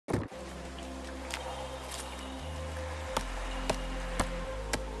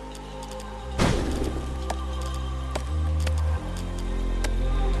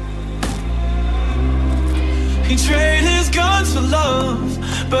guns for love,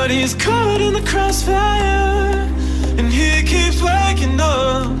 but he's caught in the crossfire. And he keeps waking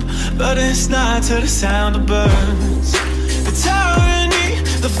up, but it's not to the sound of birds. The tyranny,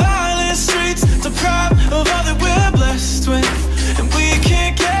 the violent streets, deprived of all that we're blessed with, and we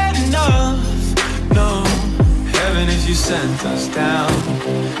can't get enough, no. Heaven, if you sent us down,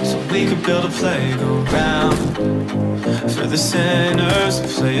 so we could build a playground for the sinners and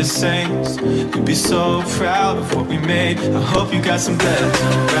for your saints. You'd be so proud of what we made. I hope you got some beds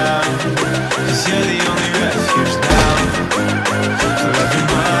around, 'cause you're the only refuge now. For every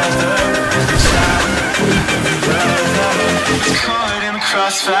mother, every child, every brother is caught in the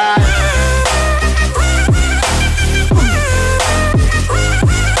crossfire.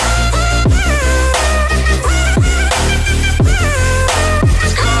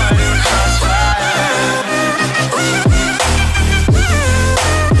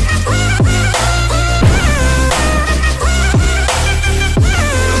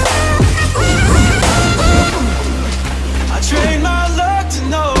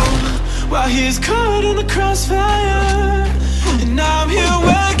 He's caught in the crossfire, and I'm here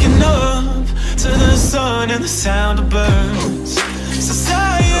waking up to the sun and the sound of birds.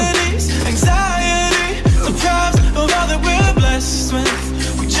 Society's anxiety deprives of all that we're blessed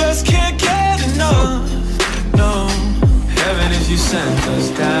with. We just can't get enough, no. Heaven, if you sent us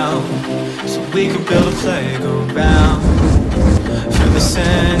down, so we could build a playground for the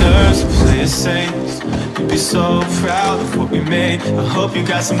sinners and for your saints. You'd be so proud of what we made. I hope you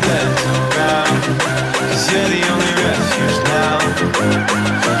got some beds around, 'cause you're the only refuge now.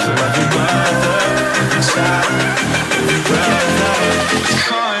 For every mother, every child, every brother is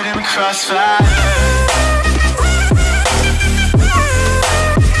caught in the crossfire.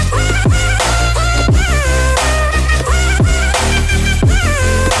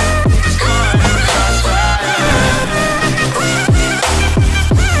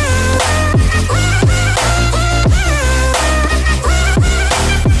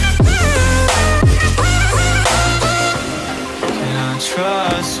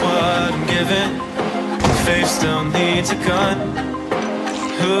 Faith still needs a gun.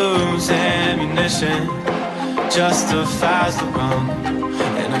 Whose ammunition justifies the wrong?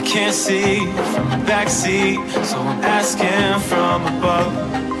 And I can't see from the backseat, so I'm asking from above.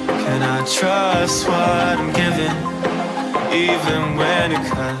 Can I trust what I'm given, even when it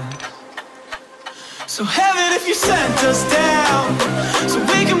cuts? So heaven, if you sent us down, so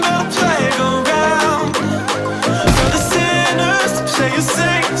we can build a playground for the sinners to play your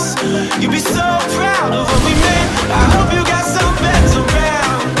saints. You'd be so proud of what we made. I hope you got some beds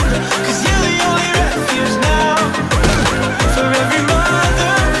around, 'cause you're the only refuge now. For every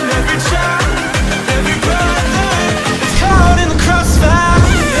mother, every child, every brother is caught in the crossfire.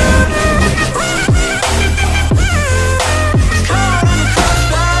 It's caught in the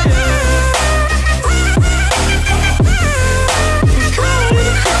crossfire. It's caught in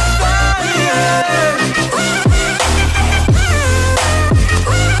the crossfire.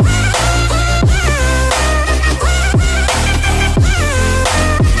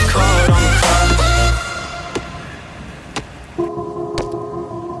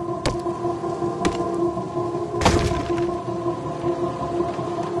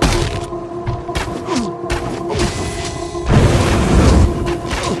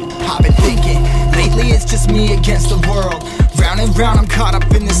 Just me against the world. Round and round I'm caught up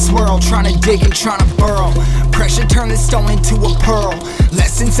in this swirl, trying to dig and trying to burrow. Pressure turned this stone into a pearl.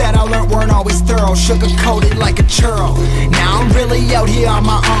 Lessons that I learned weren't always thorough, sugar-coated like a churro. Now I'm really out here on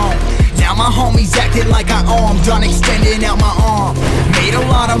my own. Now my homies acting like I owe 'em, done extending out my arm. Made a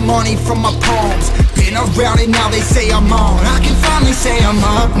lot of money from my poems, been around and now they say I'm on. I can finally say I'm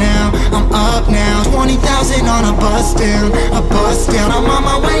up now, I'm up now. 20,000 on a bus down, I'm on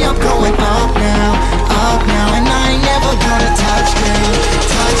my way up, going up now, and I ain't never gonna touch down.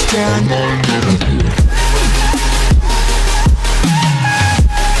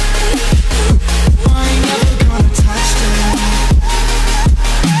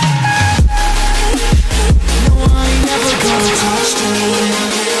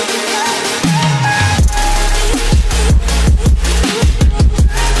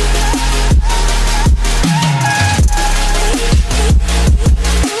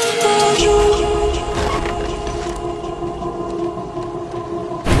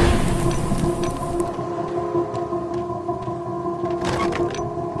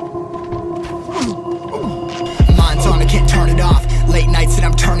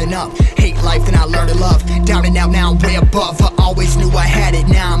 Up. Hate life, then I learned to love. Down and out, now I'm way above. I always knew I had it,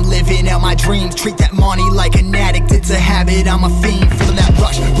 now I'm living out my dreams. Treat that money like an addict, it's a habit, I'm a fiend. Feeling that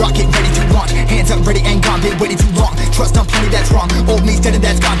rush, rocket ready to launch. Hands up, ready and gone, been waiting too long. Trust on plenty, that's wrong. Old me's dead and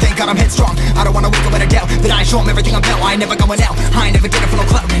that's gone, thank God I'm headstrong. I don't wanna wake up with a doubt that I ain't show 'em everything I'm about. I ain't never going out, I ain't never getting for no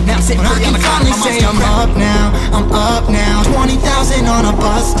clout. Now I'm sitting pretty on the cloud. I can finally say I'm up now, I'm up now. 20,000 on a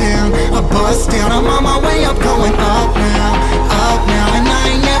bus down, I'm on my way up, going up now, up now. And